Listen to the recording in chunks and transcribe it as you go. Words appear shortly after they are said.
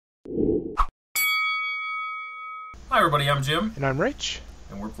Hi everybody, I'm Jim. And I'm Rich.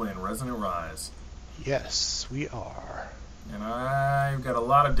 And we're playing Resonant Rise. Yes, we are. And I've got a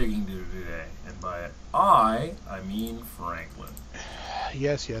lot of digging to do today. And by I mean Franklin.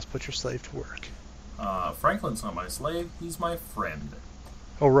 Yes, put your slave to work. Franklin's not my slave, he's my friend.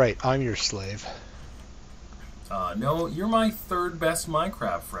 Oh right, I'm your slave. No, you're my third best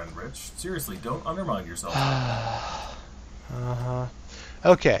Minecraft friend, Rich. Seriously, don't undermine yourself.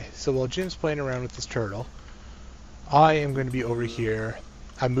 Okay, so while Jim's playing around with this turtle, I am going to be over here.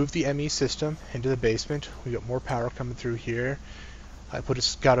 I moved the ME system into the basement. We got more power coming through here. I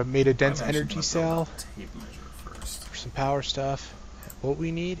made a dense energy cell tape measure first for some power stuff. What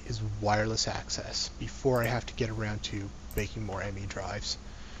we need is wireless access before I have to get around to making more ME drives.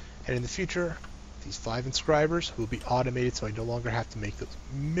 And in the future, these 5 inscribers will be automated, so I no longer have to make those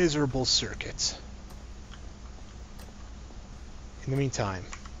miserable circuits. In the meantime,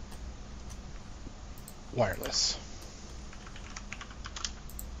 wireless.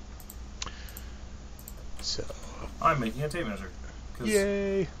 So I'm making a tape measure.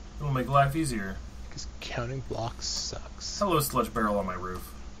 Yay! It'll make life easier. Because counting blocks sucks. Hello, sludge barrel on my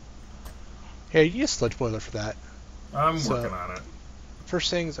roof. Hey, you need a sludge boiler for that. I'm working on it.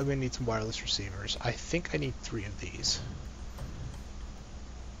 First things, I'm going to need some wireless receivers. I think I need 3 of these.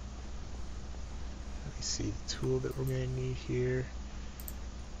 Let me see the tool that we're going to need here.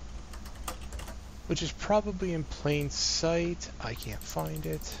 Which is probably in plain sight. I can't find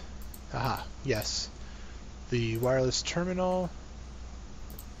it. Aha, yes. The wireless terminal.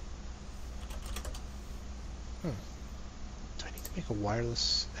 Do I need to make an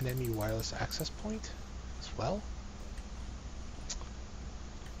ME wireless access point as well?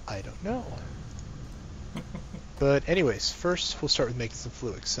 I don't know. But anyways, first we'll start with making some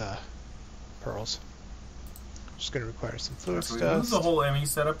Fluix pearls. Just going to require some Fluix so dust. We moved the whole ME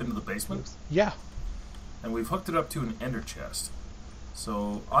setup into the basement? Yeah. And we've hooked it up to an ender chest.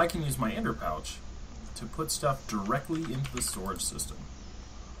 So I can use my ender pouch to put stuff directly into the storage system.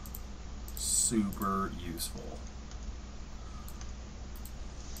 Super useful.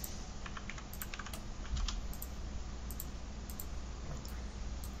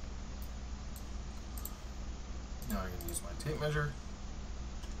 Now I'm going to use my tape measure.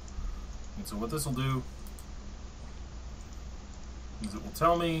 And so what this will do is it will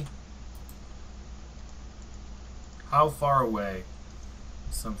tell me how far away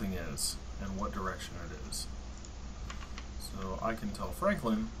something is and what direction it is. So I can tell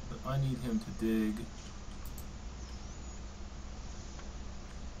Franklin that I need him to dig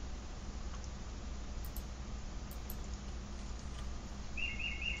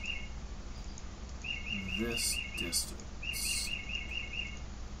this distance.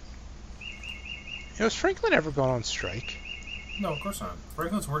 Has Franklin ever gone on strike? No, of course not.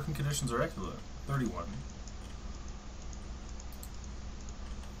 Franklin's working conditions are excellent. 31.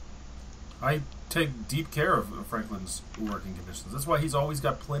 I take deep care of Franklin's working conditions. That's why he's always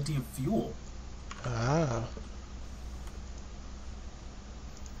got plenty of fuel. Ah.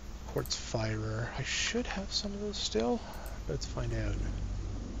 Quartz fiber. I should have some of those still. Let's find out.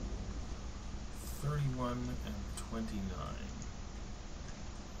 31 and 29.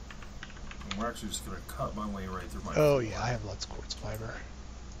 And we're actually just going to cut my way right through my Oh yeah, I have lots of quartz fiber.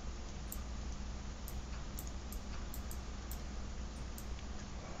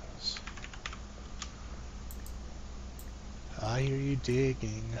 I hear you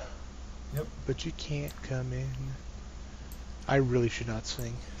digging. Yep. But you can't come in. I really should not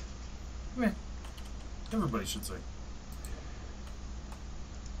sing. Meh. Everybody should sing.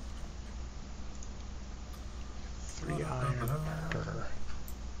 3 iron. Brr.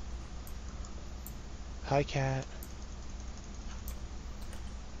 Hi, cat.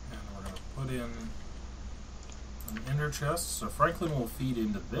 And we're going to put in an ender chest. So Franklin will feed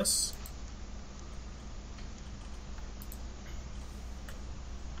into this.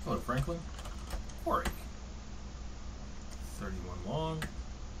 Hello, Franklin. Quarry. 31 long,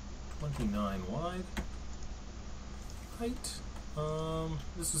 29 wide. Height.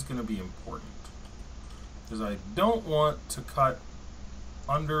 This is going to be important because I don't want to cut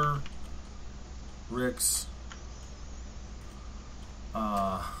under Rick's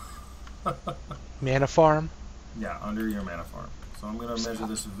Mana farm? Yeah, under your mana farm. So I'm going to measure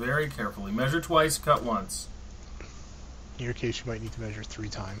this very carefully. Measure twice, cut once. In your case, you might need to measure 3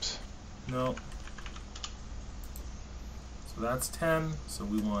 times. No. So that's 10, so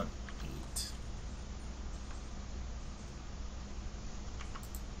we want 8.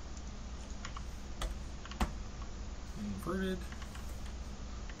 Inverted.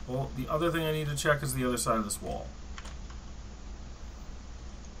 Well, the other thing I need to check is the other side of this wall.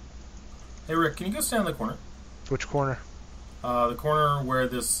 Hey Rick, can you go stand in the corner? Which corner? The corner where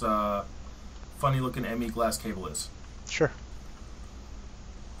this funny-looking ME glass cable is. Sure.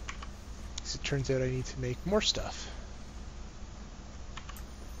 As it turns out I need to make more stuff.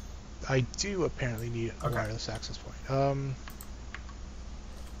 I do apparently need a wireless access point. I'm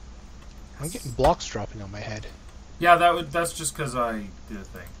getting blocks dropping on my head. Yeah, that's just because I did a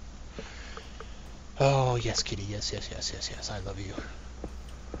thing. Oh, yes, kitty. Yes. I love you.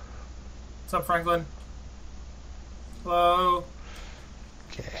 What's up, Franklin? Hello?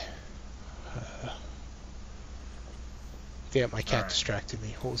 Okay. Damn, my cat distracted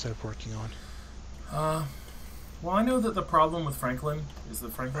me. What was I working on? Well, I know that the problem with Franklin is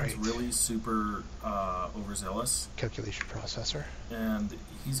that Franklin's really super overzealous. Calculation processor. And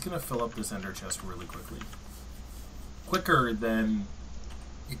he's going to fill up this ender chest really quickly. Quicker than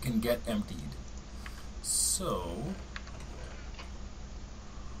it can get emptied. So...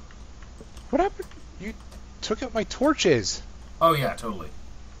 What happened? You took out my torches. Oh, yeah, totally.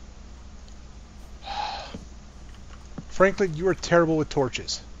 Franklin, you are terrible with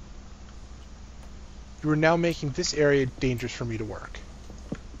torches. You are now making this area dangerous for me to work.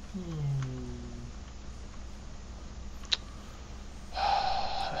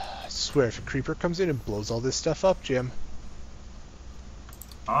 I swear, if a creeper comes in and blows all this stuff up, Jim.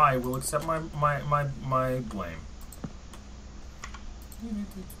 I will accept my blame.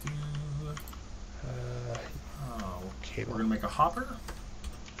 Okay, we're going to make a hopper.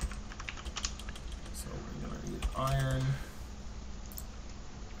 So we're going to need iron.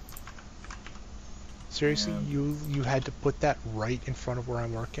 Seriously, you had to put that right in front of where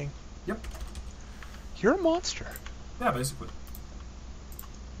I'm working? Yep. You're a monster. Yeah, basically.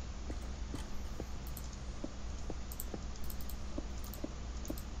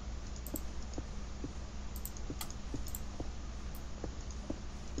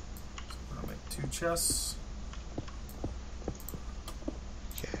 So we're going to make 2 chests.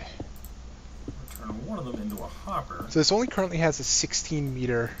 Okay. We'll turn one of them into a hopper. So this only currently has a 16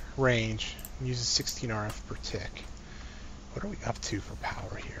 meter range. Uses 16 RF per tick. What are we up to for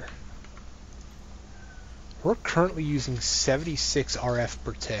power here? We're currently using 76 RF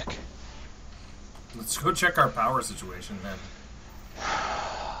per tick. Let's go check our power situation then.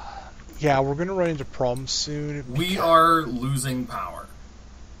 Yeah, we're going to run into problems soon. We are losing power.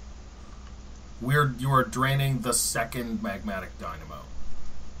 You are draining the second magmatic dynamo.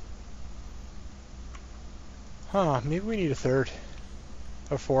 Huh, maybe we need a third.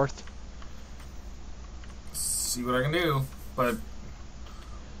 A fourth. See what I can do, but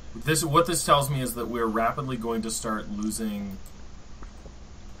what this tells me is that we're rapidly going to start losing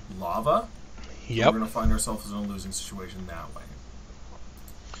lava. Yep. We're going to find ourselves in a losing situation that way.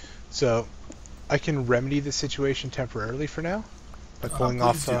 So, I can remedy the situation temporarily for now by pulling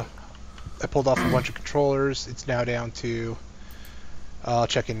off. I pulled off a bunch of controllers. It's now down to. I'll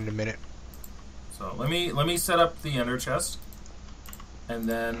check in a minute. So let me set up the ender chest, and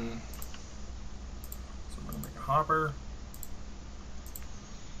then. Hopper.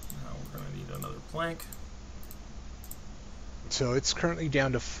 Now we're going to need another plank. So it's currently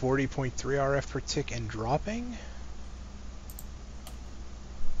down to 40.3 RF per tick and dropping.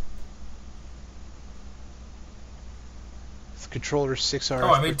 The controller 6 RF.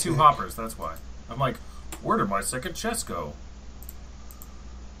 Oh, I made 2 hoppers. That's why. I'm like, where did my second chest go?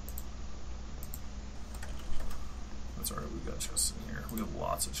 That's alright. We've got chests in here. We have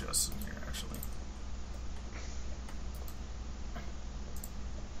lots of chests in here, actually.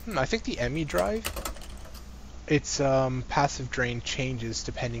 I think the ME drive, its passive drain changes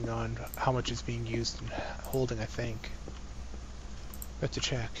depending on how much is being used and holding, I think. I have to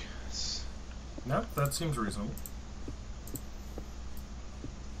check. No, that seems reasonable.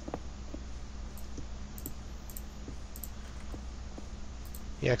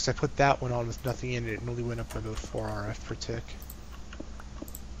 Yeah, because I put that one on with nothing in it and only went up by about 4 RF per tick.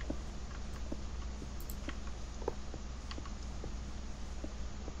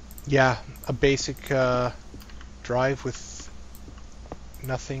 Yeah, a basic drive with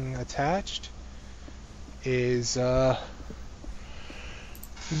nothing attached is, yeah,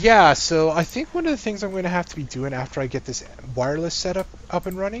 so I think one of the things I'm going to have to be doing after I get this wireless setup up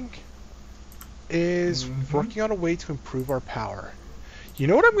and running is working on a way to improve our power. You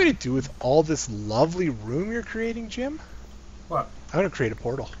know what I'm going to do with all this lovely room you're creating, Jim? What? I'm going to create a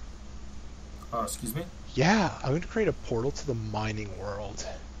portal. Excuse me? Yeah, I'm going to create a portal to the mining world.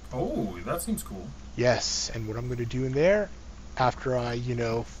 Oh, that seems cool. Yes, and what I'm going to do in there, after I,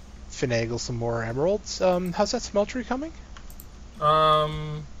 finagle some more emeralds, how's that smeltery coming?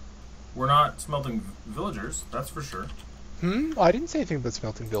 We're not smelting villagers, that's for sure. I didn't say anything about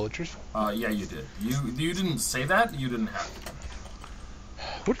smelting villagers. Yeah, you did. You didn't say that. You didn't have to.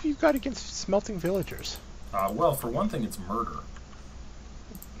 What have you got against smelting villagers? Well, for one thing, it's murder.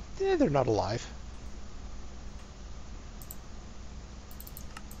 They're not alive.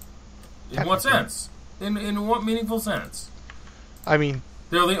 In what sense? In what meaningful sense? I mean,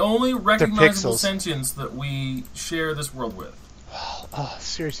 they're the only recognizable sentience that we share this world with.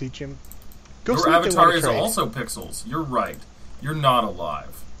 Seriously, Jim. Go Your avatar is also pixels. You're right. You're not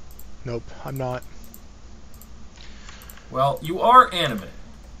alive. Nope, I'm not. Well, you are anime.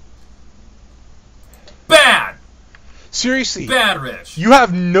 Bad! Seriously. Bad, Rich. You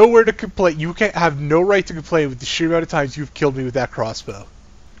have nowhere to complain. You have no right to complain with the sheer amount of times you've killed me with that crossbow.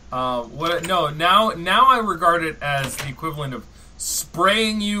 No, now I regard it as the equivalent of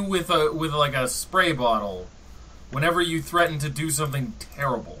spraying you with like a spray bottle whenever you threaten to do something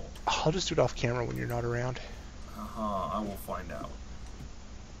terrible. I'll just do it off camera when you're not around. I will find out.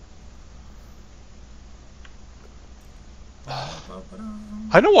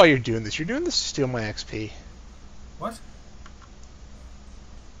 I know why you're doing this. You're doing this to steal my XP. What?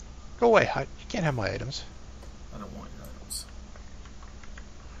 Go away. You can't have my items. I don't want your items.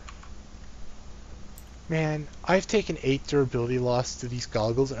 Man, I've taken 8 durability loss to these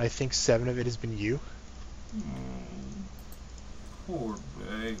goggles, and I think 7 of it has been you. Poor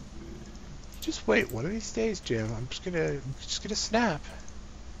baby. Just wait. One of these days, Jim, I'm just gonna snap.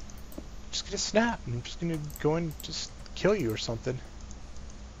 Just gonna snap. I'm just gonna go and just kill you or something.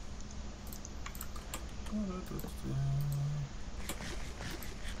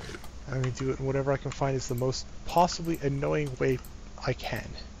 I'm gonna do it in whatever I can find is the most possibly annoying way I can.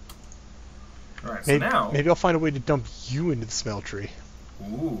 Alright, so now... Maybe I'll find a way to dump you into the smeltery.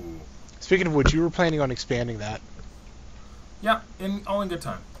 Ooh. Speaking of which, you were planning on expanding that. Yeah, all in good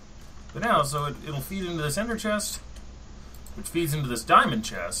time. But now, so it'll feed into this ender chest, which feeds into this diamond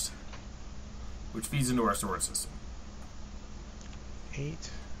chest, which feeds into our storage system. 8.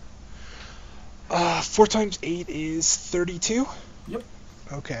 4 times 8 is 32? Yep.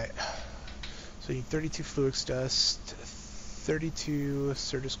 Okay. So you need 32 fluix dust, 32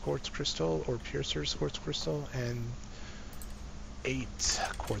 Certus quartz crystal, or pure Certus quartz crystal, and 8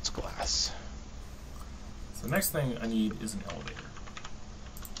 quartz glass. So the next thing I need is an elevator.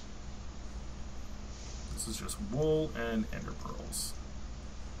 This is just wool and ender pearls.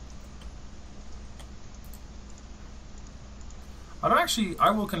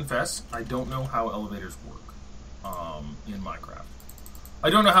 I will confess, I don't know how elevators work in Minecraft. I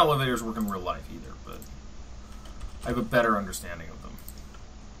don't know how elevators work in real life either, but I have a better understanding of them.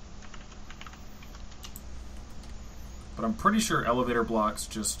 But I'm pretty sure elevator blocks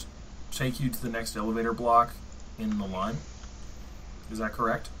just take you to the next elevator block in the line. Is that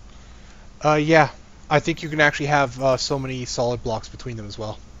correct? Yeah. I think you can actually have so many solid blocks between them as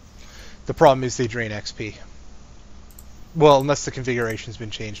well. The problem is they drain XP. Well, unless the configuration's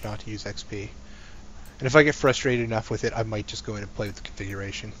been changed not to use XP. And if I get frustrated enough with it, I might just go in and play with the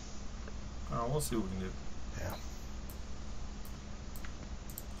configuration. Oh, we'll see what we can do. Yeah.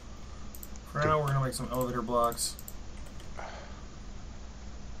 For now, we're going to make some elevator blocks.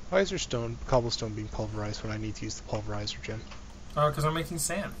 Why is there cobblestone being pulverized when I need to use the pulverizer, Jim? Because I'm making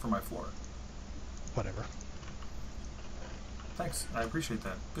sand for my floor. Whatever. Thanks. I appreciate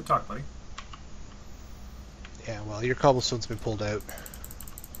that. Good talk, buddy. Yeah, well, your cobblestone's been pulled out.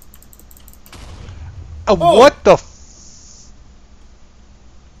 Oh, what the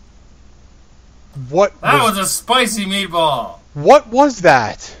What That was a spicy meatball! What was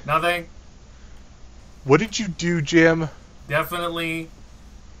that? Nothing. What did you do, Jim? Definitely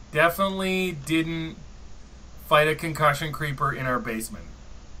didn't fight a concussion creeper in our basement.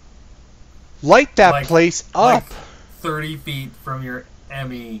 Light that place up! Like 30 feet from your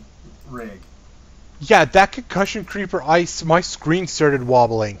Emmy rig. Yeah, that concussion creeper, my screen started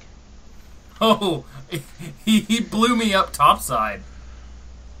wobbling. Oh, he blew me up topside.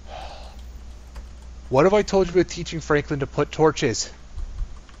 What have I told you about teaching Franklin to put torches?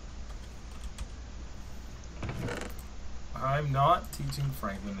 I'm not teaching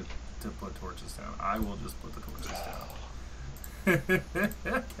Franklin to put torches down. I will just put the torches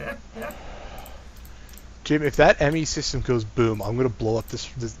down. Jim, if that ME system goes boom, I'm going to blow up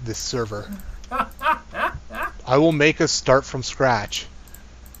this server. I will make us start from scratch.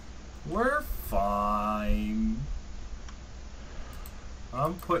 We're fine.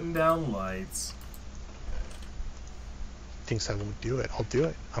 I'm putting down lights. Thinks I won't do it. I'll do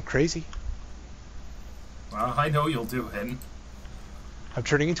it. I'm crazy. Well, I know you'll do it. I'm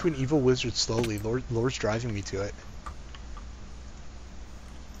turning into an evil wizard slowly. Lord's driving me to it.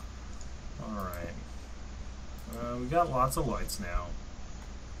 Alright. We got lots of lights now.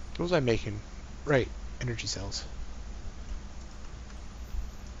 What was I making? Right, energy cells.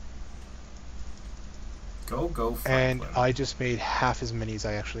 Go, And Franklin. I just made half as many as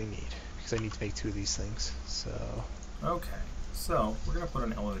I actually need, because I need to make 2 of these things, so... Okay, so we're going to put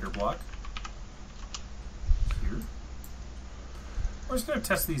an elevator block here. We're just going to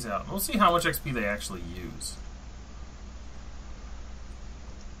test these out. We'll see how much XP they actually use.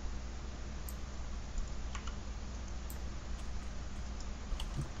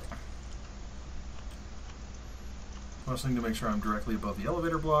 I also need to make sure I'm directly above the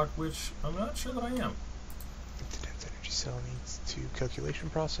elevator block, which I'm not sure that I am. The dense energy cell needs 2 calculation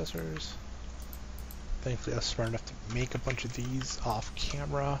processors. Thankfully I was smart enough to make a bunch of these off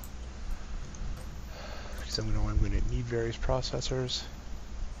camera, because I know I'm going to need various processors.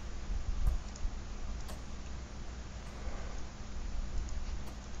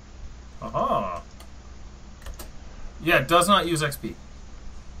 Aha! Yeah, it does not use XP.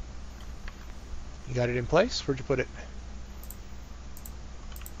 You got it in place? Where'd you put it?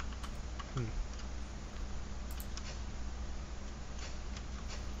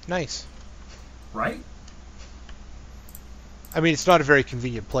 Nice. Right? I mean, it's not a very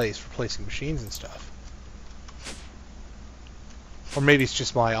convenient place for placing machines and stuff. Or maybe it's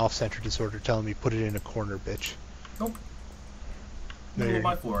just my off-center disorder telling me put it in a corner, bitch. Nope. No, Middle of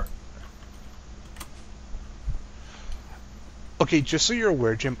my floor. Okay, just so you're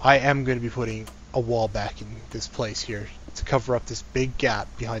aware, Jim, I am going to be putting a wall back in this place here to cover up this big gap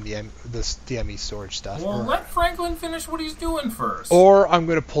behind the ME storage stuff. Well, let Franklin finish what he's doing first. Or I'm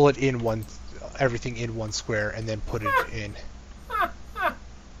going to pull it in everything in one square and then put it in.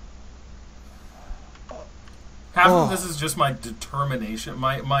 Half of this is just my determination,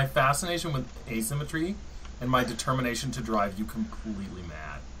 my fascination with asymmetry, and my determination to drive you completely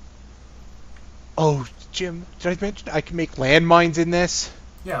mad. Oh, Jim, did I mention I can make landmines in this?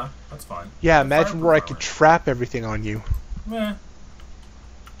 Yeah, that's fine. Yeah, imagine where I could trap everything on you. Meh.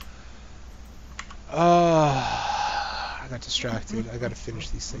 I got distracted. I gotta finish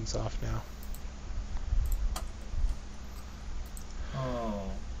these things off now. Oh.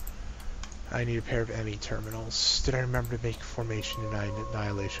 I need a pair of ME terminals. Did I remember to make formation and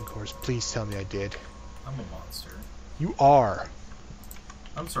annihilation cores? Please tell me I did. I'm a monster. You are.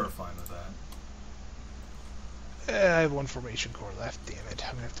 I'm sort of fine with that. I have 1 formation core left. Damn it!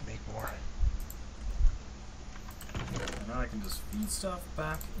 I'm gonna have to make more. And now I can just feed stuff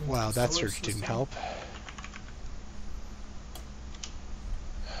back into Wow, the that storage search didn't system. help.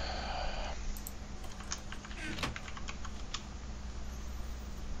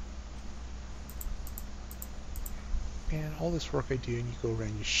 Man, all this work I do, and you go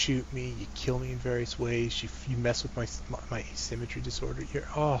around, you shoot me, you kill me in various ways, you mess with my asymmetry disorder. You're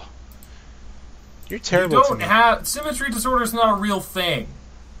terrible. You don't have symmetry disorder is not a real thing.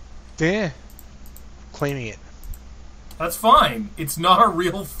 Yeah, claiming it. That's fine. It's not a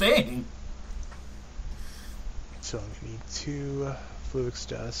real thing. So I'm gonna need 2 fluix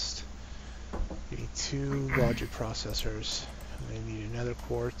dust. You need 2 logic processors. I'm gonna need another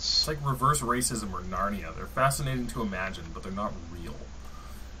quartz. It's like reverse racism or Narnia. They're fascinating to imagine, but they're not real.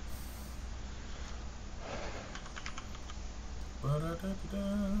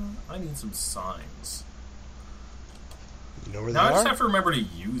 I need some signs. You know where Now they I just are? have to remember to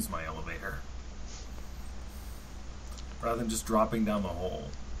use my elevator. Rather than just dropping down the hole.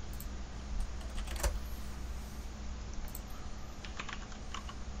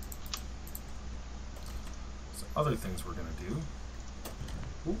 So other things we're going to do.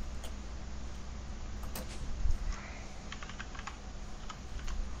 Ooh.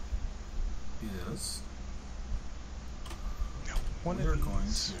 Is One we're of going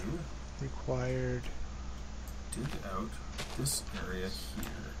these to required. dig out this area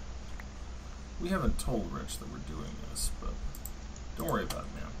here. We haven't told Rich that we're doing this, but don't worry about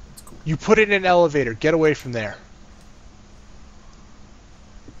it, man. It's cool. You put it in an elevator. Get away from there.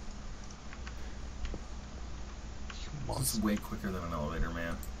 You This monster. is way quicker than an elevator,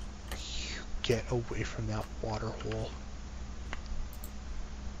 man. You get away from that water hole.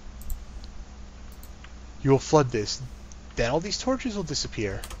 You will flood this. Then all these torches will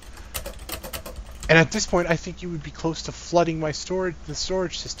disappear. And at this point, I think you would be close to flooding the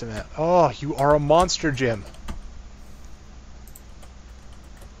storage system out. Oh, you are a monster, Jim.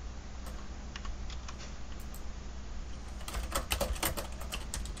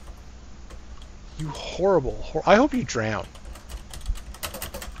 You horrible. I hope you drown.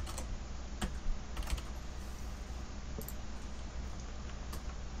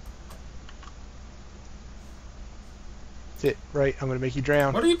 That's it, right? I'm gonna make you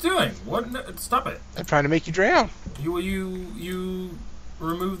drown. What are you doing? What? No, stop it! I'm trying to make you drown. You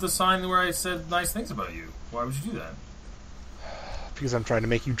removed the sign where I said nice things about you. Why would you do that? Because I'm trying to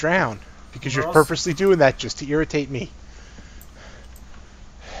make you drown. Because Where you're else? purposely doing that just to irritate me.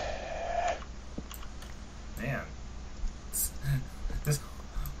 Man,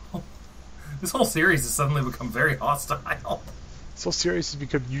 this whole series has suddenly become very hostile. So serious is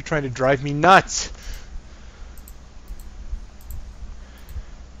because you trying to drive me nuts.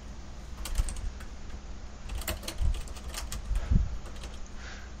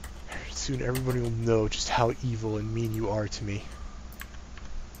 Soon everybody will know just how evil and mean you are to me.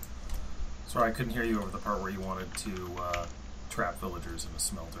 Sorry, I couldn't hear you over the part where you wanted to trap villagers in a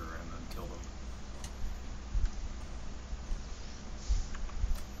smelter and then kill them.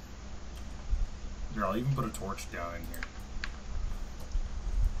 Here, I'll even put a torch down in here.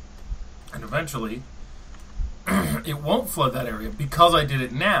 And eventually, it won't flood that area because I did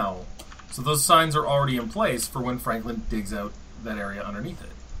it now. So those signs are already in place for when Franklin digs out that area underneath it.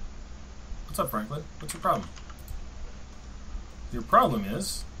 What's up, Franklin? What's your problem? Your problem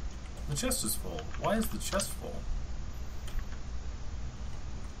is the chest is full. Why is the chest full?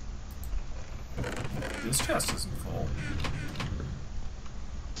 This chest isn't full.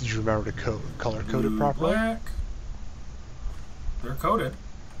 Did you remember to color code it properly? Black. They're coded.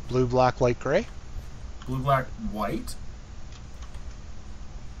 Blue, black, light gray? Blue, black, white.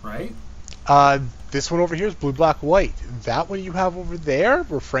 Right? This one over here is blue, black, white. That one you have over there,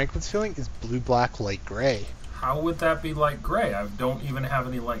 where Franklin's feeling, is blue, black, light gray. How would that be light gray? I don't even have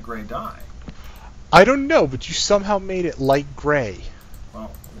any light gray dye. I don't know, but you somehow made it light gray.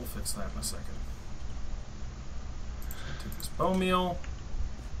 Well, we'll fix that in a second. Take this bone meal.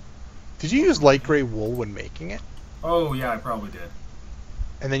 Did you use light gray wool when making it? Oh, yeah, I probably did.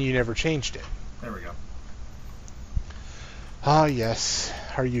 And then you never changed it? There we go. Ah, yes.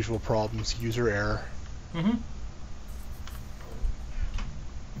 Our usual problems. User error. Mm-hmm.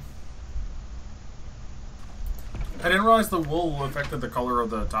 I didn't realize the wool affected the color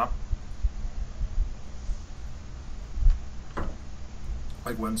of the top.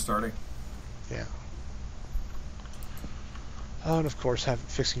 Like when starting. Yeah. Oh, and of course,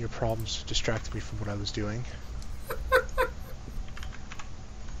 fixing your problems distracted me from what I was doing.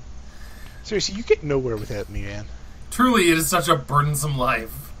 Seriously, you get nowhere without me, man. Truly, it is such a burdensome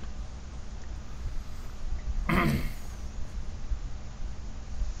life.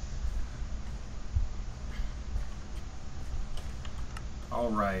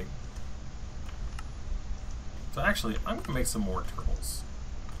 Alright. So actually, I'm going to make some more turtles.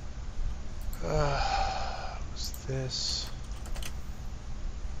 What's this?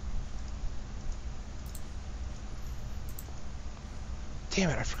 Damn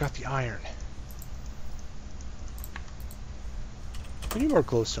it, I forgot the iron. We need more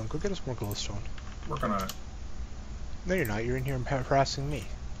glowstone. Go get us more glowstone. Working on it. No, you're not. You're in here harassing me.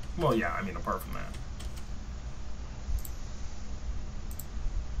 Well, yeah, I mean, apart from that.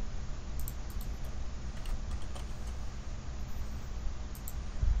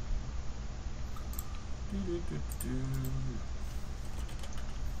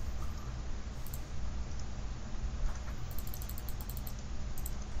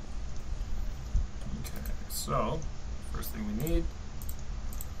 Okay, so first thing we need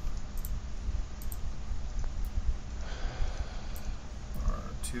are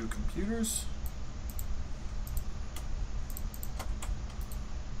 2 computers.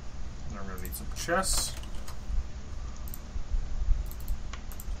 And I'm going to need some chests.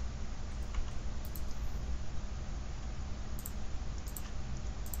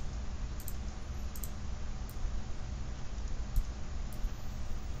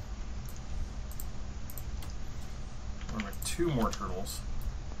 I'm going to make 2 more turtles.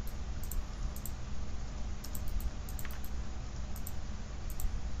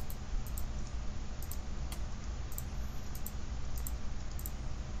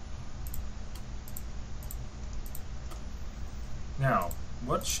 Now,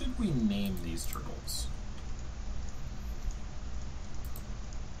 what should we name these turtles?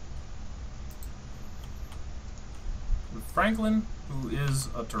 With Franklin, who is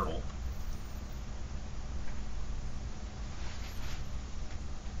a turtle.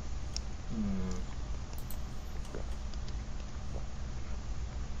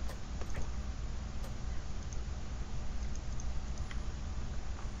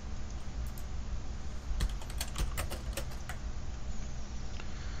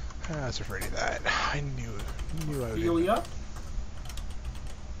 I was afraid of that. I knew I would. Ophelia.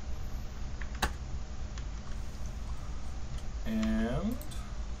 And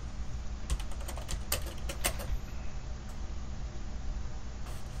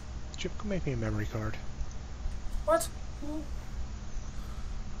Chip, go make me a memory card. What?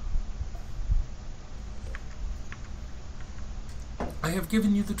 I have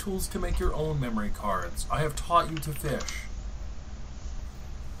given you the tools to make your own memory cards. I have taught you to fish.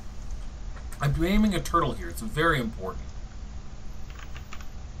 I'm naming a turtle here. It's very important.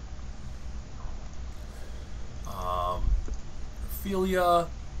 Ophelia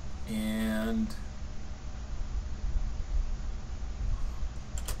and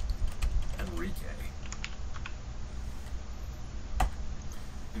Enrique.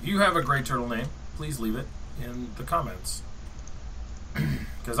 If you have a great turtle name, please leave it in the comments.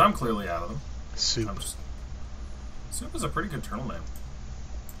 Because I'm clearly out of them. Soup. Soup is a pretty good turtle name.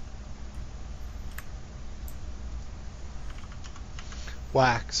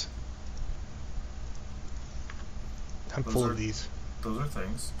 Wax. I'm full of these. Those are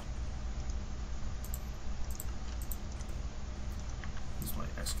things. Use my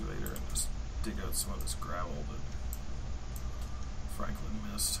excavator and just dig out some of this gravel that Franklin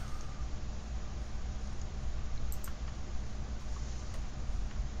missed.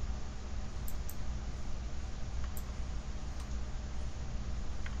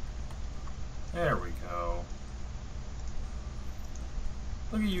 There we go.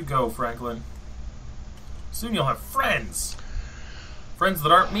 Look at you go, Franklin. Soon you'll have friends. Friends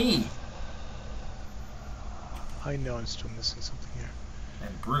that aren't me. I know I'm still missing something here.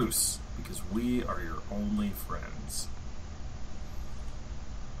 And Bruce, because we are your only friends.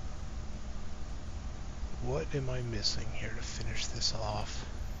 What am I missing here to finish this off?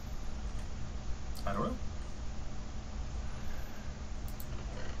 I don't know.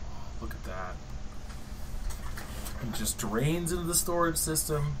 Look at that. It just drains into the storage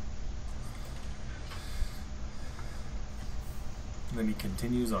system. And then he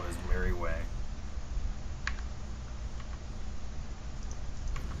continues on his merry way.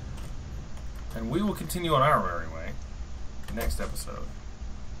 And we will continue on our merry way next episode,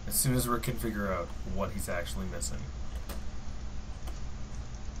 as soon as we can figure out what he's actually missing.